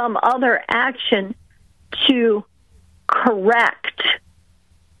 some other action to correct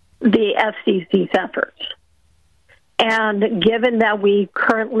the FCC's efforts. And given that we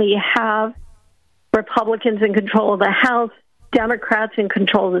currently have Republicans in control of the House, Democrats in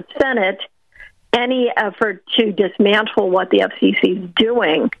control of the Senate, any effort to dismantle what the FCC is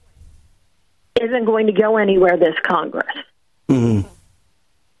doing isn't going to go anywhere this Congress.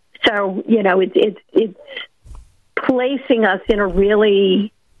 So, it's placing us in a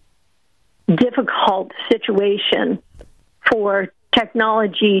really difficult situation for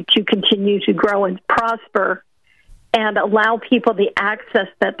technology to continue to grow and prosper and allow people the access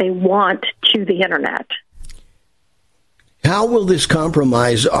that they want to the Internet. How will this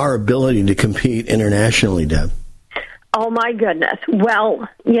compromise our ability to compete internationally, Deb? Oh, my goodness. Well,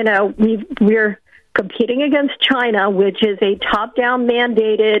 we're competing against China, which is a top-down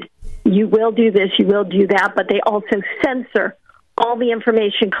mandated, you will do this, you will do that, but they also censor all the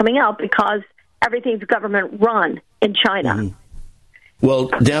information coming out because everything's government-run in China. Well,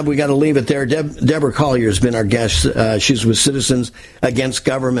 Deb, we got to leave it there. Deborah Collier has been our guest. She's with Citizens Against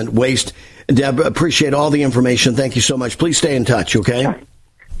Government Waste. Deb, appreciate all the information. Thank you so much. Please stay in touch, okay?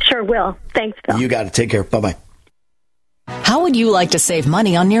 Sure will. Thanks, Phil. You got it. Take care. Bye-bye. How would you like to save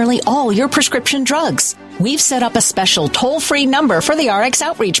money on nearly all your prescription drugs? We've set up a special toll-free number for the RX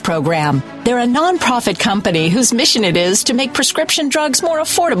Outreach Program. They're a nonprofit company whose mission it is to make prescription drugs more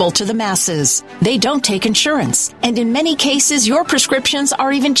affordable to the masses. They don't take insurance, and in many cases, your prescriptions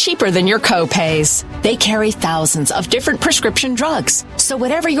are even cheaper than your co-pays. They carry thousands of different prescription drugs, so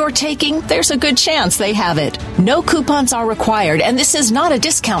whatever you're taking, there's a good chance they have it. No coupons are required, and this is not a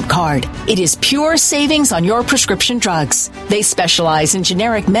discount card. It is pure savings on your prescription drugs. They specialize in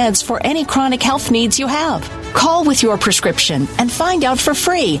generic meds for any chronic health needs you have. Call with your prescription and find out for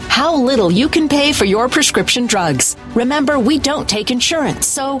free how little you can pay for your prescription drugs. Remember, we don't take insurance,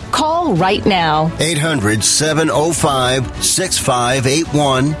 so call right now.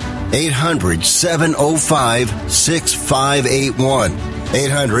 800-705-6581. 800-705-6581.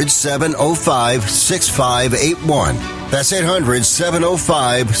 800-705-6581. That's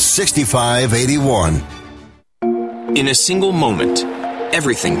 800-705-6581. In a single moment,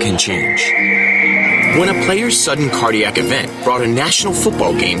 everything can change. When a player's sudden cardiac event brought a national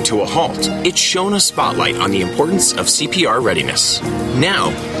football game to a halt, it shone a spotlight on the importance of CPR readiness.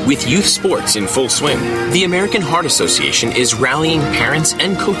 Now, with youth sports in full swing, the American Heart Association is rallying parents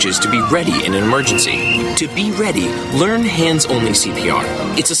and coaches to be ready in an emergency. To be ready, learn hands-only CPR.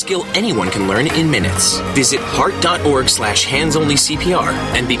 It's a skill anyone can learn in minutes. Visit heart.org/hands-only-CPR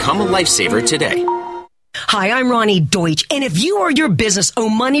and become a lifesaver today. Hi, I'm Ronnie Deutsch, and if you or your business owe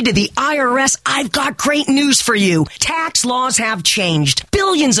money to the IRS, I've got great news for you. Tax laws have changed.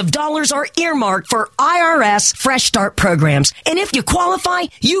 Billions of dollars are earmarked for IRS Fresh Start programs. And if you qualify,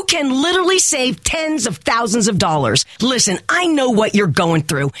 you can literally save tens of thousands of dollars. Listen, I know what you're going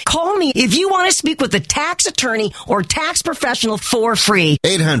through. Call me if you want to speak with a tax attorney or tax professional for free.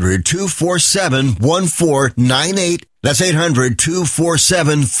 800-247-1498. That's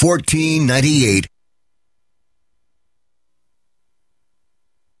 800-247-1498.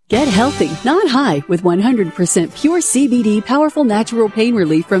 Get healthy, not high, with 100% pure CBD powerful natural pain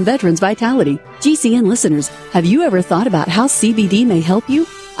relief from Veterans Vitality. GCN listeners, have you ever thought about how CBD may help you?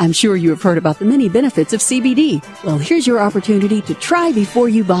 I'm sure you have heard about the many benefits of CBD. Well, here's your opportunity to try before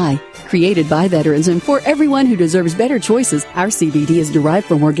you buy. Created by veterans and for everyone who deserves better choices, our CBD is derived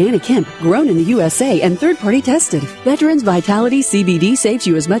from organic hemp, grown in the USA and third-party tested. Veterans Vitality CBD saves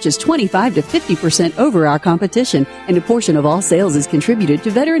you as much as 25 to 50% over our competition, and a portion of all sales is contributed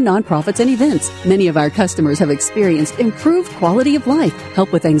to veteran nonprofits and events. Many of our customers have experienced improved quality of life,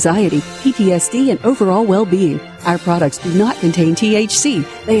 help with anxiety, PTSD, and overall well-being. Our products do not contain THC.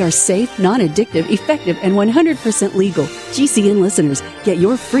 They are safe, non-addictive, effective, and 100% legal. GCN listeners, get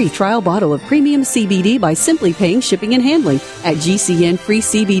your free trial bottle of premium CBD by simply paying shipping and handling at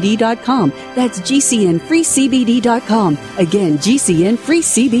GCNFreeCBD.com. That's GCNFreeCBD.com. Again,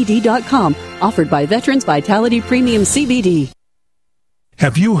 GCNFreeCBD.com. Offered by Veterans Vitality Premium CBD.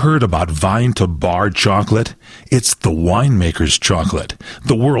 Have you heard about Vine to Bar chocolate? It's the winemaker's chocolate,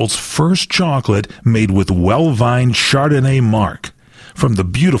 the world's first chocolate made with well-vined Chardonnay marc from the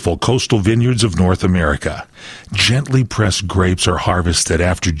beautiful coastal vineyards of North America. Gently pressed grapes are harvested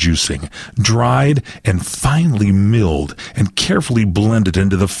after juicing, dried and finely milled and carefully blended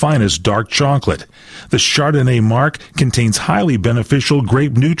into the finest dark chocolate. The Chardonnay marc contains highly beneficial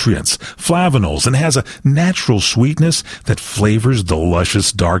grape nutrients, flavanols, and has a natural sweetness that flavors the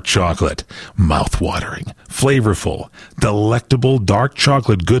luscious dark chocolate. Mouth-watering, flavorful, delectable dark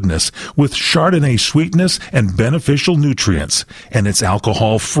chocolate goodness with Chardonnay sweetness and beneficial nutrients. And it's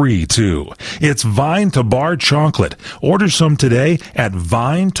alcohol-free, too. It's Vine to Bar chocolate. Order some today at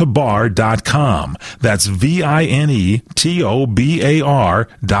vinetobar.com. That's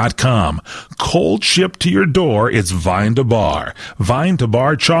VINETOBAR.com. Cold shipped to your door, it's Vine to Bar. Vine to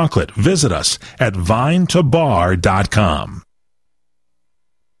Bar chocolate. Visit us at vinetobar.com.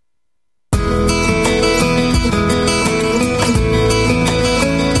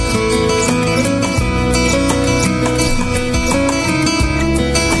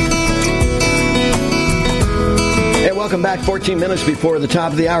 Welcome back. 14 minutes before the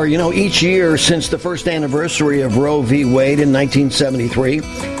top of the hour. You know, each year since the first anniversary of Roe v. Wade in 1973,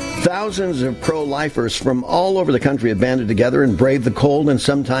 thousands of pro-lifers from all over the country have banded together and braved the cold and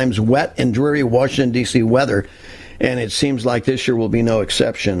sometimes wet and dreary Washington, D.C. weather. And it seems like this year will be no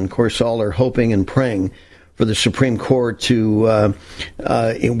exception. Of course, all are hoping and praying for the Supreme Court to,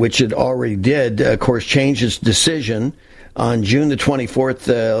 in which it already did, of course, change its decision on June the 24th,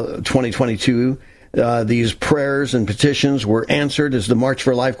 2022. These prayers and petitions were answered as the March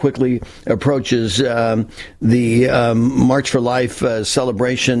for Life quickly approaches the March for Life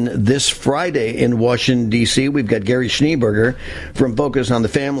celebration this Friday in Washington, D.C. We've got Gary Schneeberger from Focus on the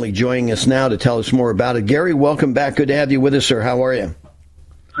Family joining us now to tell us more about it. Gary, welcome back. Good to have you with us, sir. How are you?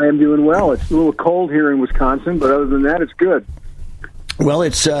 I am doing well. It's a little cold here in Wisconsin, but other than that, it's good. Well,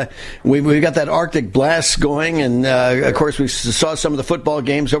 it's we got that Arctic blast going, and of course we saw some of the football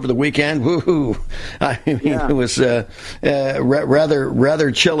games over the weekend. Woohoo! I mean, yeah. It was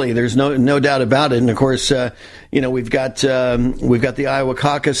rather chilly. There's no doubt about it. And of course, we've got the Iowa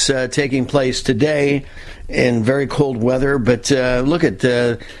caucus taking place today in very cold weather. But look at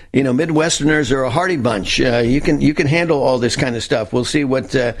Midwesterners are a hardy bunch. You can handle all this kind of stuff. We'll see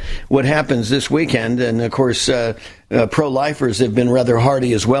what happens this weekend. And of course, pro-lifers have been rather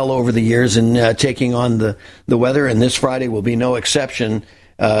hardy as well over the years in taking on the weather. And this Friday will be no exception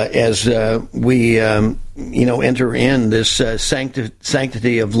as we enter in this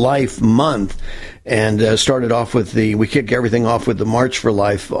Sanctity of Life month, and started off with we kick everything off with the March for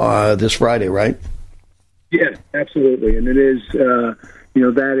Life this Friday, right? Yes, absolutely, and it is. That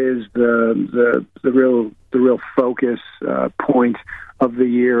is the real focus point of the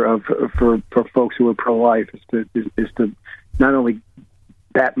year for folks who are pro-life is to not only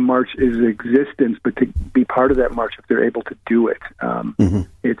that march is existence, but to be part of that march if they're able to do it.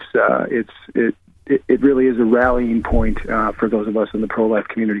 It really is a rallying point for those of us in the pro-life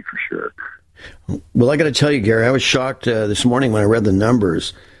community for sure. Well, I got to tell you, Gary, I was shocked this morning when I read the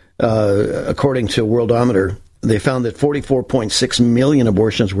numbers. According to Worldometer, they found that 44.6 million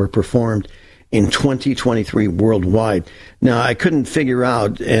abortions were performed in 2023 worldwide. Now, I couldn't figure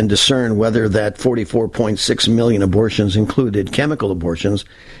out and discern whether that 44.6 million abortions included chemical abortions,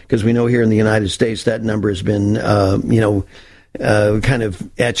 because we know here in the United States that number has been, kind of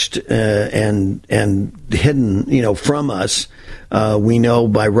etched and hidden, from us. We know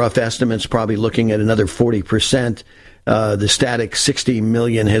by rough estimates, probably looking at another 40%. The static 60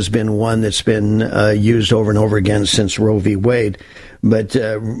 million has been one that's been used over and over again since Roe v. Wade. But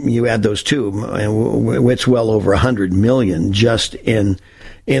you add those two, and it's well over 100 million just in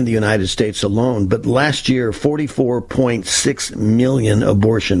the United States alone. But last year, 44.6 million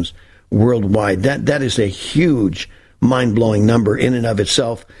abortions worldwide. That is a huge, mind-blowing number in and of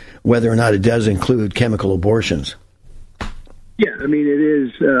itself, whether or not it does include chemical abortions. Yeah, I mean, it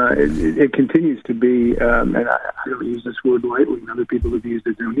is. It continues to be, and I don't use this word lightly, and other people have used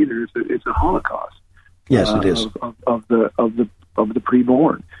it don't either. It's a Holocaust. Yes, it is of the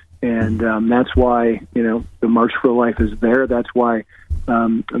preborn, and that's why the March for Life is there. That's why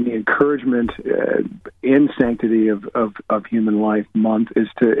the encouragement in Sanctity of Human Life Month is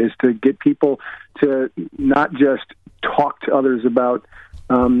to get people to not just talk to others about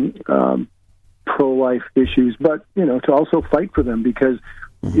pro-life issues, but to also fight for them, because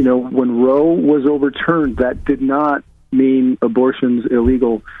when Roe was overturned, that did not mean abortion's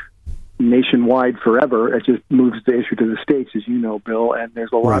illegal nationwide forever. It just moves the issue to the states, as you know, Bill, and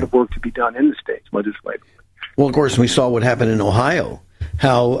there's a lot of work to be done in the states legislatively. Well, of course, we saw what happened in Ohio,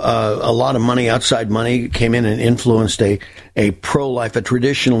 how a lot of money, outside money, came in and influenced a pro-life, a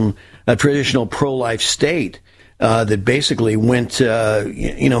traditional pro-life state that basically went,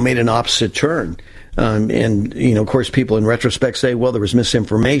 made an opposite turn. Of course, people in retrospect say, well, there was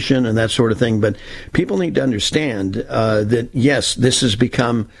misinformation and that sort of thing. But people need to understand that, yes, this has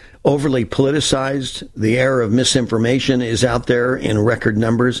become overly politicized. The era of misinformation is out there in record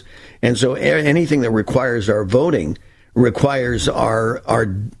numbers. And so anything that requires our voting requires our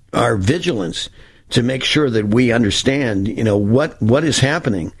vigilance to make sure that we understand, what is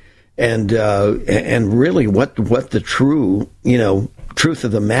happening and really what the truth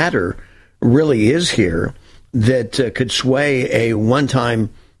of the matter really is here, that could sway a one-time,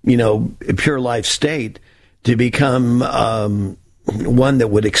 pure life state to become one that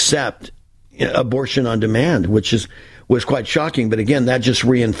would accept abortion on demand, which was quite shocking. But again, that just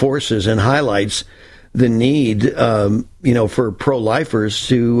reinforces and highlights the need, for pro-lifers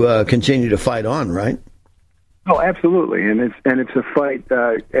to continue to fight on, right? Oh, absolutely, and it's a fight,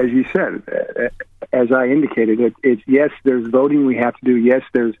 as you said, as I indicated. It's yes, there's voting we have to do. Yes,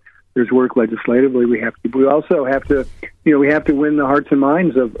 there's work legislatively we have to do. We also have to, we have to win the hearts and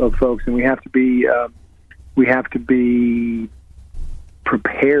minds of folks, and we have to be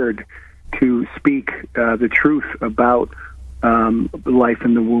prepared to speak the truth about life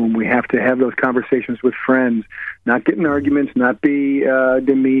in the womb. We have to have those conversations with friends, not get in arguments, not be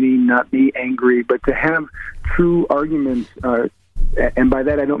demeaning, not be angry, but to have true arguments. And by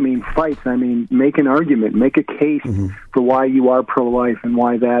that I don't mean fights. I mean make an argument, make a case for why you are pro-life and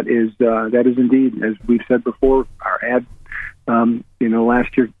why that is indeed, as we've said before. Our ad,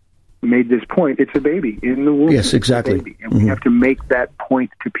 last year made this point. It's a baby in the womb. Yes, exactly. It's a baby. And we have to make that point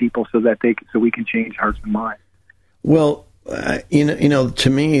to people so we can change hearts and minds. Well, to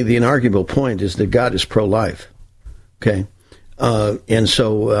me, the inarguable point is that God is pro-life. Okay. And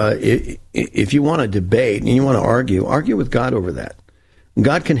so if you want to debate and you want to argue with God over that.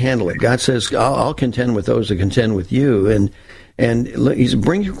 God can handle it. God says, I'll contend with those that contend with you. And he said,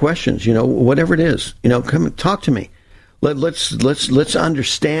 bring your questions, whatever it is, come talk to me. Let's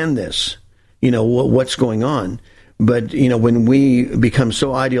understand this, what's going on. But, when we become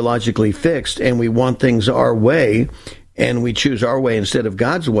so ideologically fixed and we want things our way and we choose our way instead of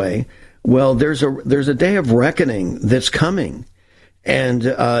God's way, well, there's a day of reckoning that's coming. And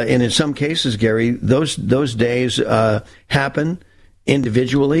in some cases, Gary, those days happen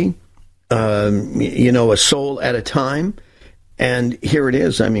individually, a soul at a time. And here it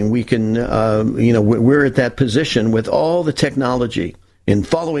is. I mean, we can, we're at that position with all the technology in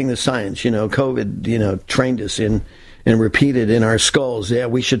following the science. COVID, trained us and repeated in our skulls. Yeah,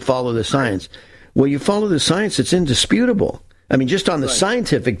 we should follow the science. Well, you follow the science, it's indisputable. I mean, just on the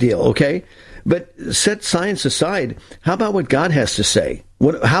scientific deal, okay? But set science aside. How about what God has to say?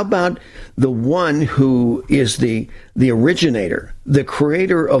 How about the one who is the originator, the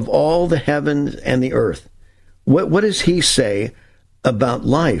creator of all the heavens and the earth? What does he say about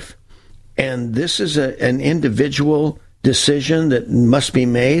life? And this is an individual decision that must be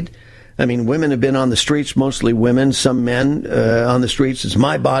made. I mean, women have been on the streets, mostly women, some men on the streets. It's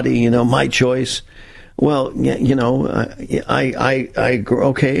my body, my choice. Well, you know, okay,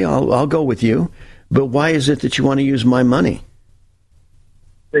 I'll go with you, but why is it that you want to use my money?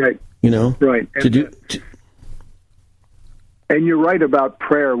 Right. You know, right. And you're right about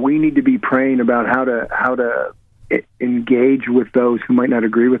prayer. We need to be praying about how to engage with those who might not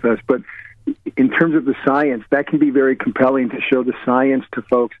agree with us. But in terms of the science, that can be very compelling to show the science to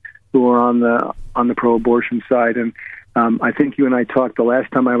folks who are on the pro-abortion side. And I think you and I talked the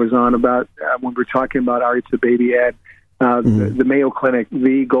last time I was on about when we were talking about our It's a Baby ad. The Mayo Clinic,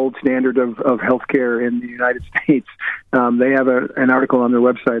 the gold standard of healthcare in the United States, they have an article on their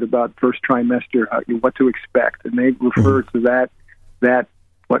website about first trimester, what to expect, and they refer to that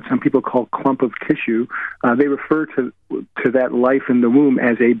what some people call clump of tissue. They refer to that life in the womb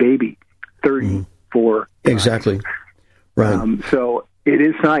as a baby. 34. Exactly. Right. So it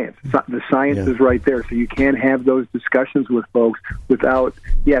is science. The science is right there. So you can't have those discussions with folks without.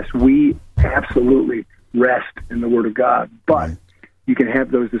 Yes, we absolutely rest in the Word of God, but you can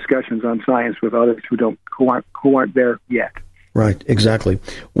have those discussions on science with others who aren't there yet. Right, exactly.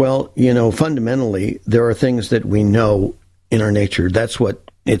 Well, you know, fundamentally, there are things that we know in our nature. That's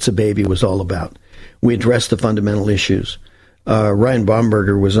what It's a Baby was all about. We addressed the fundamental issues. Ryan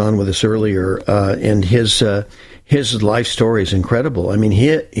Baumberger was on with us earlier, and his life story is incredible. I mean,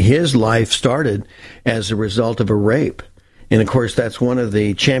 his life started as a result of a rape. And of course, that's one of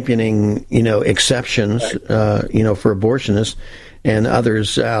the championing, exceptions, for abortionists and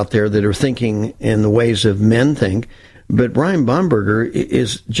others out there that are thinking in the ways of men think. But Ryan Baumberger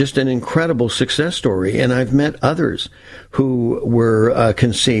is just an incredible success story. And I've met others who were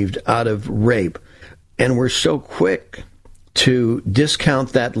conceived out of rape and were so quick to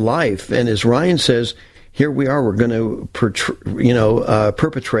discount that life. And as Ryan says, here we are, we're going to,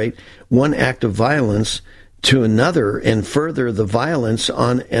 perpetrate one act of violence to another and further the violence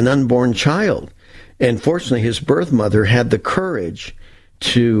on an unborn child. And fortunately, his birth mother had the courage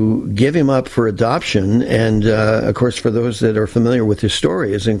to give him up for adoption. And, of course, for those that are familiar with his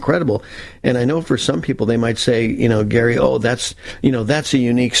story, is incredible. And I know for some people, they might say, Gary, that's a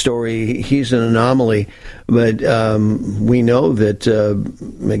unique story. He's an anomaly. But we know that,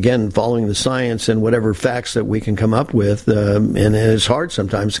 again, following the science and whatever facts that we can come up with, and it's hard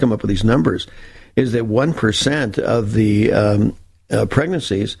sometimes to come up with these numbers, is that 1% of the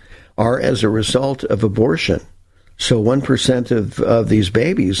pregnancies are as a result of abortion. So 1% of these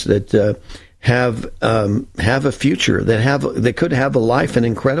babies that have a future, that could have a life, an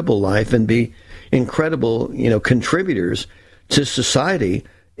incredible life, and be incredible, contributors to society,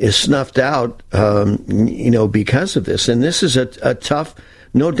 is snuffed out, because of this. And this is a tough.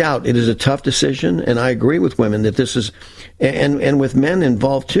 No doubt it is a tough decision, and I agree with women that this is, and with men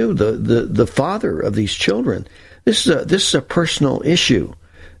involved too, the father of these children. This is a personal issue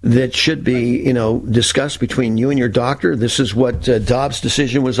that should be, discussed between you and your doctor. This is what Dobbs'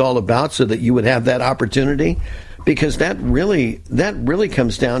 decision was all about, so that you would have that opportunity, because that really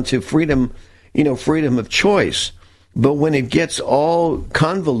comes down to freedom, freedom of choice. But when it gets all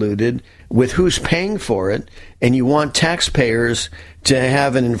convoluted with who's paying for it, and you want taxpayers to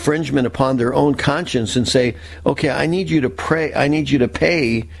have an infringement upon their own conscience and say, okay, I need you to pay,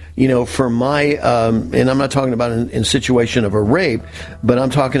 for my, and I'm not talking about in situation of a rape, but I'm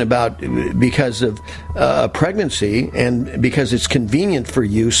talking about because of a pregnancy, and because it's convenient for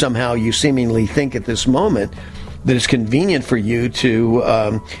you, somehow you seemingly think at this moment that it's convenient for you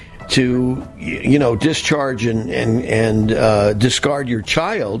to discharge and discard your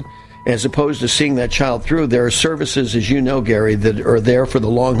child, as opposed to seeing that child through. There are services, as you know, Gary, that are there for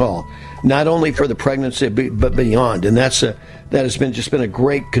the long haul, not only for the pregnancy but beyond. And that has been a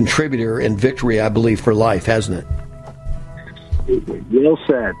great contributor and victory, I believe, for life, hasn't it? Well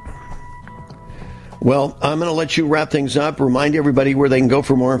said. Well, I'm going to let you wrap things up. Remind everybody where they can go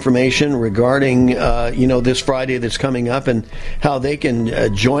for more information regarding, this Friday that's coming up, and how they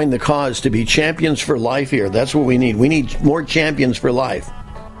can join the cause to be champions for life here. That's what we need. We need more champions for life.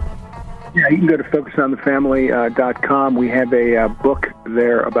 Yeah, you can go to focusonthefamily.com. We have a book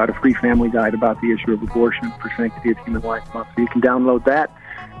there about a free family guide about the issue of abortion for Sanctity of Human Life Month. So you can download that,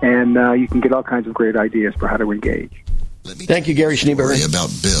 and you can get all kinds of great ideas for how to engage. Thank you, Gary Schneeberger.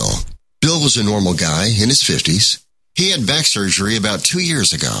 About Bill. Bill was a normal guy in his 50s. He had back surgery about 2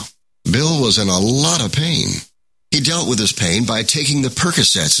 years ago. Bill was in a lot of pain. He dealt with his pain by taking the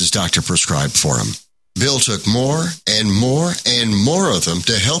Percocets his doctor prescribed for him. Bill took more and more and more of them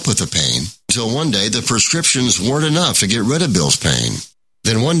to help with the pain, until one day the prescriptions weren't enough to get rid of Bill's pain.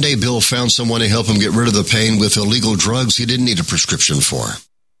 Then one day Bill found someone to help him get rid of the pain with illegal drugs he didn't need a prescription for.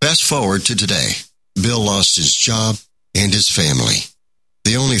 Fast forward to today. Bill lost his job and his family.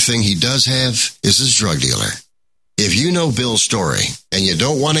 The only thing he does have is his drug dealer. If you know Bill's story and you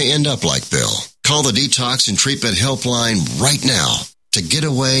don't want to end up like Bill, call the Detox and Treatment Helpline right now to get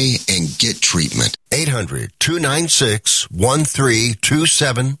away and get treatment.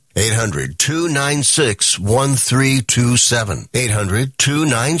 800-296-1327. 800-296-1327.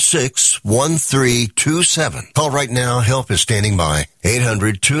 800-296-1327. Call right now. Help is standing by.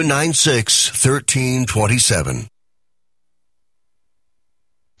 800-296-1327.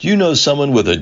 Do you know someone with a